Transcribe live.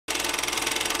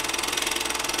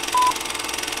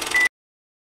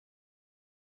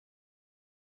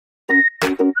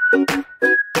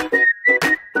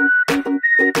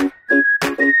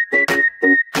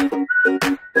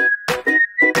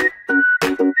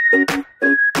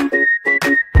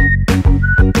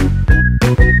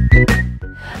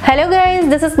Hello guys,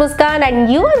 this is Muskaan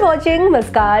and you are watching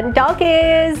Muskaan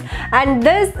Talkies and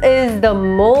this is the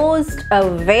most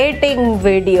awaiting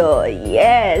video.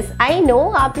 Yes, I know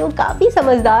आप लोग काफ़ी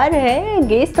समझदार हैं,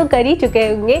 guess तो कर ही चुके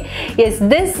होंगे. Yes,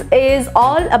 this is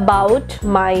all about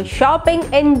my shopping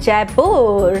in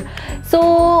Jaipur. So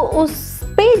उस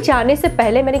पे जाने से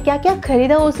पहले मैंने क्या क्या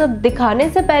खरीदा वो सब दिखाने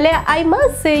से पहले आई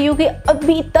मस्ट से यू कि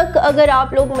अभी तक अगर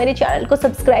आप लोग मेरे चैनल को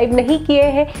सब्सक्राइब नहीं किए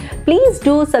हैं प्लीज़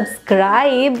डू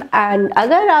सब्सक्राइब एंड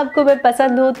अगर आपको मैं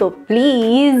पसंद हूँ तो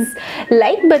प्लीज़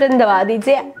लाइक बटन दबा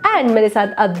दीजिए एंड मेरे साथ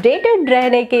अपडेटेड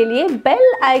रहने के लिए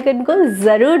बेल आइकन को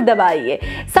ज़रूर दबाइए.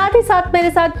 साथ ही साथ मेरे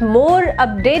साथ मोर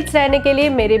अपडेट्स रहने के लिए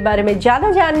मेरे बारे में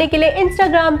ज़्यादा जानने के लिए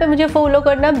इंस्टाग्राम पे मुझे फॉलो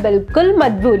करना बिल्कुल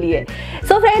मत भूलिए.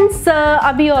 सो फ्रेंड्स,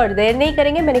 अभी और देर नहीं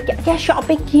करेंगे, मैंने क्या क्या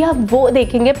शॉपिंग किया वो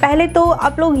देखेंगे. पहले तो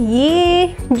आप लोग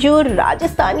ये जो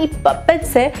राजस्थानी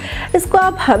पपेट्स है इसको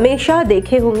आप हमेशा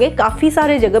देखे होंगे, काफ़ी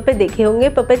सारे जगह पे देखे होंगे.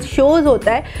 पपेट शोज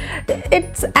होता है,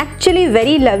 it's actually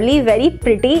very lovely, very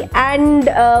pretty and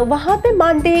वहाँ पे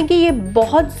मानते हैं कि ये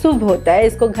बहुत शुभ होता है.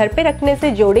 इसको घर पे रखने से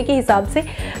जोड़े के हिसाब से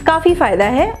काफ़ी फ़ायदा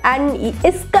है एंड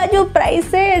इसका जो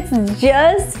प्राइस है इट्स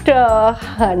जस्ट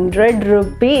 100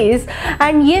 रुपीज़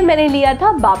एंड ये मैंने लिया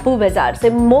था बापू बाज़ार से.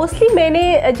 मोस्टली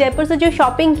मैंने जयपुर से जो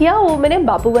शॉपिंग किया वो मैंने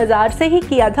बापू बाज़ार से ही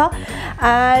किया था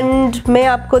एंड मैं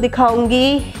आपको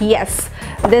दिखाऊंगी. Yes,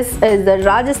 this is the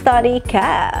Rajasthani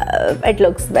cap. It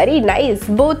looks very nice,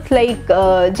 both like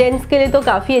gents के लिए तो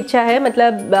काफ़ी अच्छा है.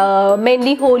 मतलब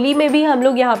मेनली होली में भी हम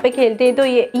लोग यहाँ पे खेलते हैं तो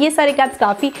ये सारे कैप्स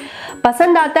काफ़ी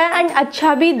पसंद आता है एंड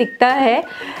अच्छा भी दिखता है.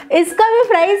 इसका भी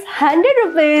प्राइस 100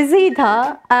 रुपीज़ ही था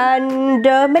एंड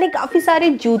मैंने काफ़ी सारे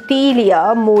जूती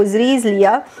लिया, मोजरीज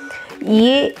लिया.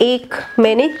 ये एक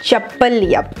मैंने चप्पल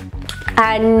लिया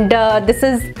and this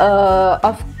is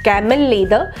of camel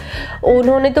leather.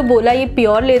 उन्होंने तो बोला ये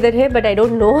प्योर लेदर है but I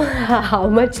don't know how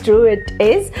much true it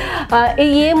is.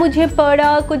 ये मुझे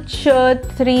पड़ा कुछ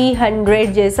 300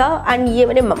 जैसा एंड ये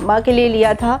मैंने मम्मा के लिए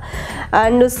लिया था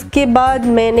एंड उसके बाद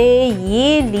मैंने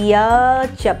ये लिया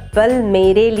चप्पल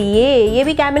मेरे लिए. ये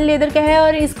भी कैमल लेदर का है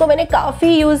और इसको मैंने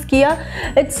काफ़ी यूज़ किया.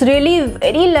 It's really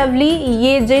very lovely.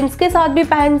 ये जीन्स के साथ भी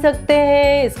पहन सकते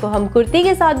हैं, इसको हम कुर्ती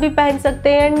के साथ भी पहन सकते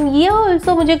हैं एंड ये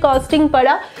ऑल्सो मुझे कॉस्टिंग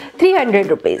पड़ा 300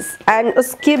 रुपीज़. एंड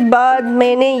उसके बाद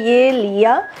मैंने ये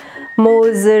लिया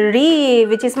mojari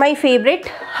which is my favourite.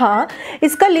 हाँ,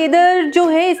 इसका लेदर जो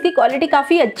है इसकी क्वालिटी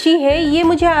काफ़ी अच्छी है. ये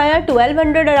मुझे आया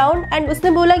 1200 अराउंड एंड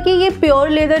उसने बोला कि ये प्योर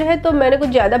लेदर है तो मैंने कुछ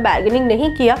ज़्यादा बार्गेनिंग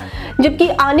नहीं किया, जबकि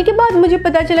आने के बाद मुझे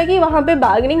पता चला कि वहाँ पे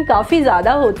बार्गेनिंग काफ़ी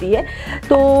ज़्यादा होती है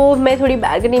तो मैं थोड़ी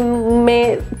बार्गेनिंग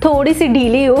में थोड़ी सी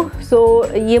ढीली हूँ. सो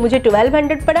ये मुझे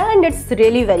 1200 पड़ा and it's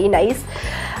really very nice.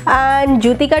 And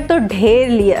जूती का तो ढेर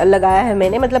लिया लगाया है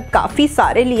मैंने, मतलब काफ़ी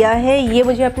सारे लिया है. ये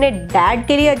मुझे अपने डैड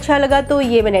के लिए अच्छा लगा तो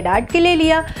ये मैंने डैड के लिए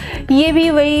लिया. ये भी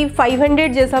वही 500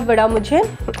 जैसा पड़ा मुझे.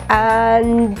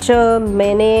 एंड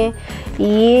मैंने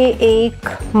ये एक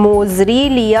मोजरी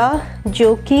लिया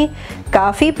जो कि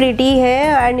काफ़ी प्रिटी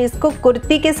है एंड इसको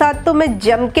कुर्ती के साथ तो मैं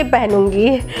जम के पहनूंगी.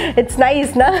 इट्स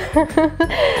नाइस ना.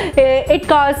 It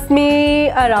cost me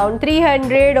around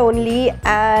 300 only.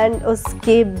 And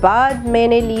उसके बाद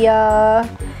मैंने लिया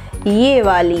ये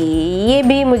वाली, ये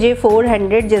भी मुझे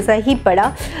 400 जैसा ही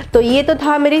पड़ा. तो ये तो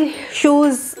था मेरी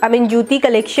शूज़ जूती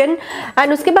कलेक्शन.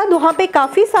 एंड उसके बाद वहाँ पे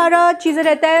काफ़ी सारा चीज़ें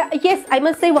रहता है. येस, आई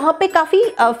मस्ट से वहाँ पे काफ़ी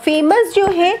फेमस जो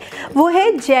है वो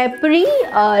है जयपुरी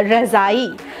रज़ाई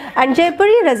एंड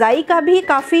जयपुरी रज़ाई का भी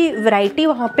काफ़ी वैरायटी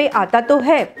वहाँ पे आता तो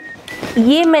है.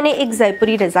 ये मैंने एक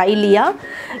जयपुरी रज़ाई लिया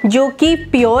जो कि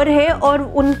प्योर है और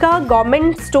उनका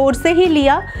गवर्नमेंट स्टोर से ही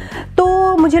लिया तो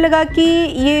मुझे लगा कि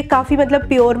ये काफ़ी मतलब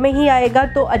प्योर में ही आएगा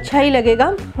तो अच्छा ही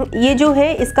लगेगा. ये जो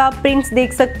है इसका प्रिंट्स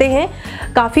देख सकते हैं,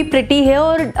 काफ़ी प्रिटी है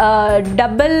और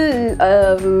डबल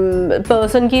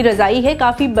पर्सन की रज़ाई है,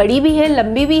 काफ़ी बड़ी भी है,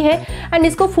 लंबी भी है एंड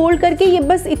इसको फोल्ड करके ये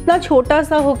बस इतना छोटा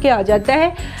सा होके आ जाता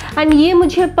है. एंड ये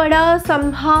मुझे पड़ा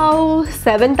समहाउ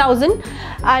 7000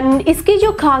 एंड इसकी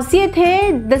जो खासियत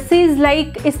है दिस इज़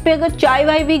लाइक इस पर अगर चाय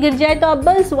वाय भी गिर जाए तो आप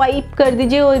बस वाइप कर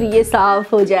दीजिए और ये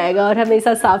साफ़ हो जाएगा और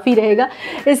हमेशा साफ़ ही रहेगा.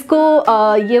 इसको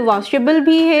ये वॉशेबल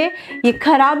भी है, ये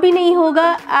ख़राब भी नहीं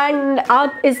होगा एंड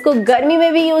आप इसको गर्मी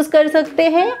में भी यूज़ कर सकते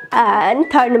हैं एंड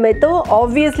ठंड में तो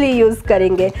ऑब्वियसली यूज़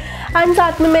करेंगे. एंड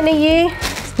साथ में मैंने ये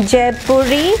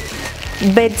जयपुरी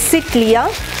बेडशीट लिया.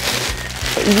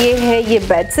 ये है ये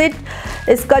बेडशीट,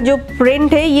 इसका जो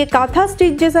प्रिंट है ये काथा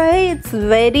स्टिच जैसा है. It's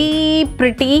very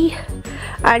pretty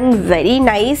and very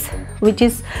nice which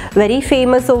is very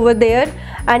famous over there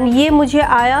and ये मुझे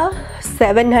आया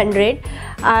 700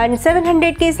 एंड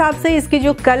 700 के हिसाब से इसकी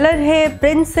जो कलर है,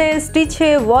 प्रिंट्स है, स्टिच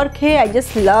है, वर्क है, I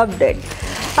just loved it.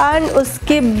 And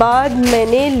उसके बाद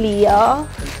मैंने लिया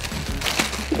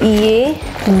ये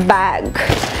बैग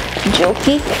जो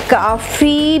कि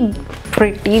काफ़ी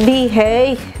प्रिटी भी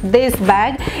है, दिस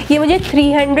बैग। ये मुझे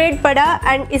 300 पड़ा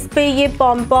एंड इस पे ये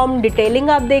पॉम पॉम डिटेलिंग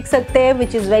आप देख सकते हैं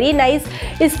विच इज़ वेरी नाइस।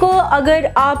 इसको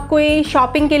अगर आप कोई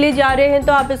शॉपिंग के लिए जा रहे हैं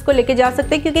तो आप इसको लेके जा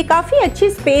सकते हैं क्योंकि काफ़ी अच्छी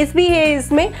स्पेस भी है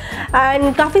इसमें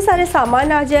एंड काफ़ी सारे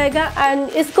सामान आ जाएगा। एंड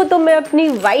इसको तो मैं अपनी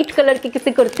वाइट कलर की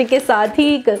किसी कुर्ती के साथ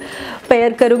ही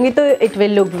पेयर करूँगी तो it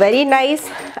will look very nice.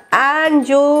 And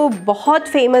जो बहुत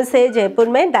फेमस है जयपुर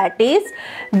में दैट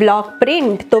इज़ ब्लॉक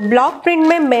प्रिंट। तो ब्लॉक प्रिंट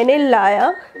में मैंने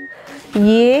लाया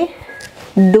ये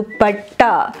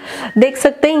दुपट्टा, देख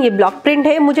सकते हैं ये ब्लॉक प्रिंट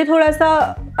है। मुझे थोड़ा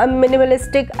सा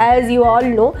minimalistic as you all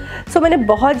know, सो मैंने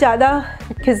बहुत ज़्यादा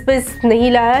खिसपिस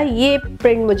नहीं लाया, ये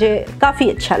प्रिंट मुझे काफ़ी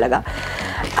अच्छा लगा।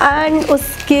 एंड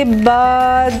उसके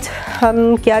बाद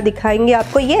हम क्या दिखाएंगे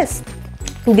आपको, yes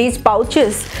these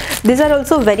pouches, these are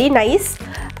also very nice.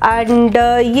 And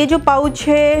ये जो पाउच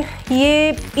है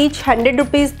ये ईच 100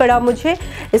 रुपीज़ पड़ा मुझे।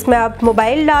 इसमें आप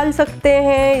मोबाइल डाल सकते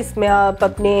हैं, इसमें आप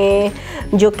अपने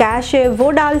जो कैश है वो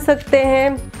डाल सकते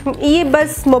हैं। ये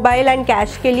बस मोबाइल एंड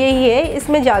कैश के लिए ही है,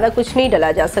 इसमें ज़्यादा कुछ नहीं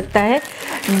डाला जा सकता है।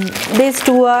 This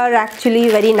to are actually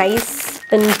very nice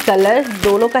in colour,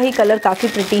 दोनों का ही कलर काफ़ी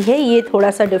प्रिटी है, ये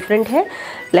थोड़ा सा डिफरेंट है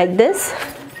लाइक दिस।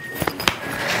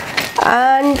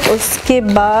 एंड उसके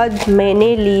बाद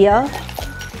मैंने लिया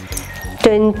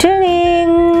टू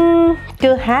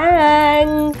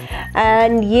हैंग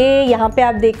एंड ये यहाँ पे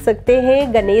आप देख सकते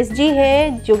हैं गणेश जी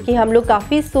हैं जो कि हम लोग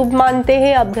काफ़ी शुभ मानते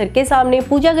हैं। आप घर के सामने,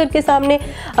 पूजा घर के सामने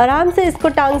आराम से इसको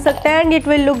टांग सकते हैं and it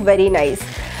will look very nice.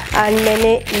 And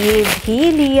मैंने ये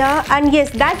भी लिया and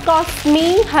yes that cost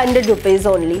me 100 rupees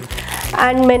only.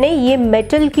 And मैंने ये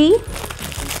मेटल की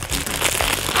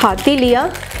हाथी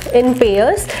लिया इन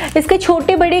पेयर्स। इसके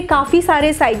छोटे बड़े काफ़ी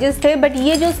सारे साइजेस थे बट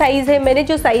ये जो साइज़ है, मैंने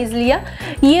जो साइज़ लिया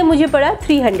ये मुझे पड़ा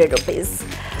 300 rupees.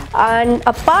 And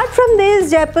apart from this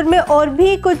Jaipur में और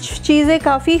भी कुछ चीज़ें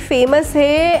काफ़ी फेमस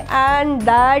है and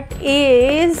that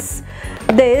is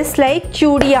this like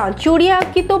चूड़ियाँ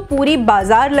की तो पूरी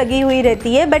बाज़ार लगी हुई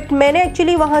रहती है बट मैंने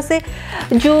एक्चुअली वहाँ से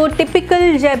जो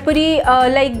typical Jaipuri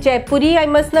like Jaipuri I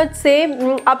must not से,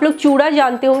 आप लोग चूड़ा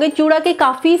जानते होंगे, चूड़ा के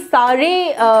काफ़ी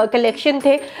सारे कलेक्शन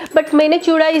थे बट मैंने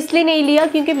चूड़ा इसलिए नहीं लिया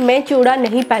क्योंकि मैं चूड़ा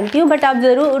नहीं पहनती हूँ। बट आप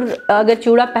ज़रूर अगर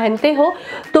चूड़ा पहनते हो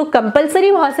तो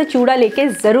कंपलसरी वहाँ से चूड़ा लेके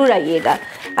ज़रूर आइएगा।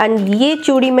 एंड ये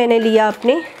चूड़ी मैंने लिया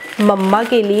अपने मम्मा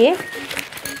के लिए,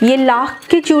 ये लाख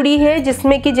की चूड़ी है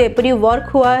जिसमें कि जयपुरी वर्क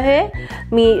हुआ है,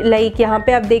 लाइक यहाँ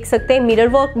पे आप देख सकते हैं मिरर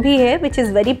वर्क भी है which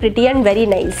is very pretty and very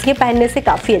nice. ये पहनने से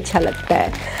काफ़ी अच्छा लगता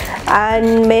है।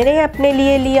 एंड मैंने अपने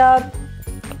लिए लिया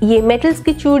ये मेटल्स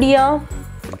की चूड़ियाँ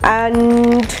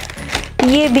एंड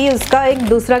ये भी उसका एक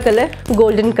दूसरा कलर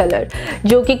गोल्डन कलर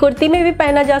जो कि कुर्ती में भी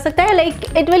पहना जा सकता है, like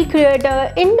it will create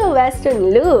a Indo western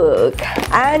look.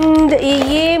 And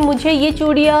ये मुझे ये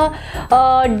चूड़ियाँ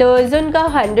डजन का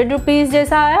 100 रुपीज़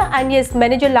जैसा आया। एंड यस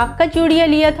मैंने जो लाख का चूड़ियाँ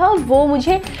लिया था वो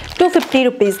मुझे 250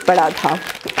 रुपीज़ पड़ा था।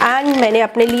 एंड मैंने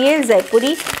अपने लिए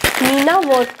जयपुरी मीना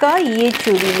वर्क का ये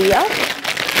चूड़ी लिया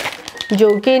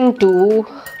जो कि इन टू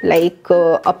लाइक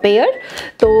अ पेयर।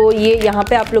 तो ये यहाँ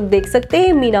पे आप लोग देख सकते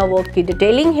हैं मीना वर्क की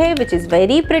डिटेलिंग है विच इज़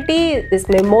वेरी प्रिटी,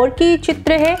 इसमें मोर की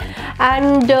चित्र है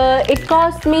and it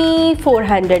cost me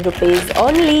 400 rupees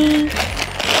only.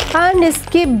 And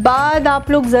इसके बाद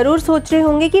आप लोग ज़रूर सोच रहे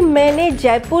होंगे कि मैंने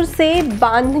जयपुर से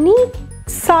बांधनी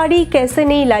साड़ी कैसे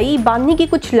नहीं लाई, बांधनी की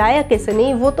कुछ लाया कैसे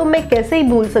नहीं, वो तो मैं कैसे ही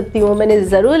भूल सकती हूँ, मैंने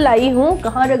ज़रूर लाई हूँ।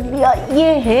 कहाँ रख दिया,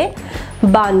 ये है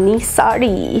बांधनी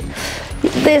sari.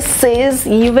 This is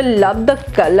you will love the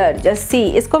colour, just see.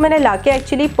 इसको मैंने लाके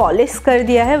एक्चुअली पॉलिश कर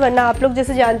दिया है, वरना आप लोग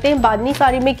जैसे जानते हैं बांधनी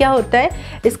साड़ी में क्या होता है,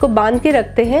 इसको बांध के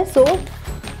रखते हैं। So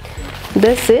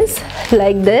this is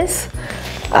like this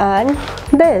and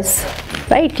this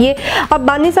right. ये आप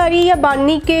बांधनी साड़ी या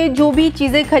बांधनी के जो भी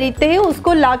चीज़ें खरीदते हैं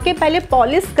उसको लाके पहले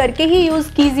पॉलिश करके ही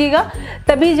यूज़ कीजिएगा,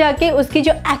 तभी जाके उसकी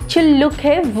जो एक्चुअल लुक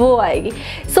है वो आएगी।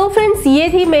 सो फ्रेंड्स ये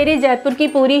थी मेरे जयपुर की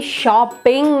पूरी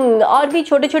शॉपिंग। और भी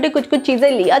छोटे छोटे कुछ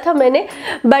चीज़ें लिया था मैंने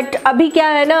बट अभी क्या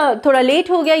है ना, थोड़ा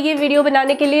लेट हो गया ये वीडियो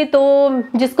बनाने के लिए, तो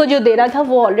जिसको जो देना था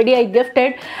वो already I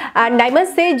gifted. And I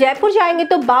must say Jaipur जाएंगे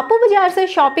तो बापू बाजार से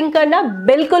शॉपिंग करना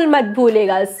बिल्कुल मत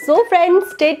भूलेगा। So friends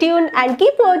stay tune and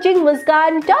keep watching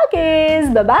Muskan talkies.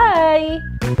 Bye bye.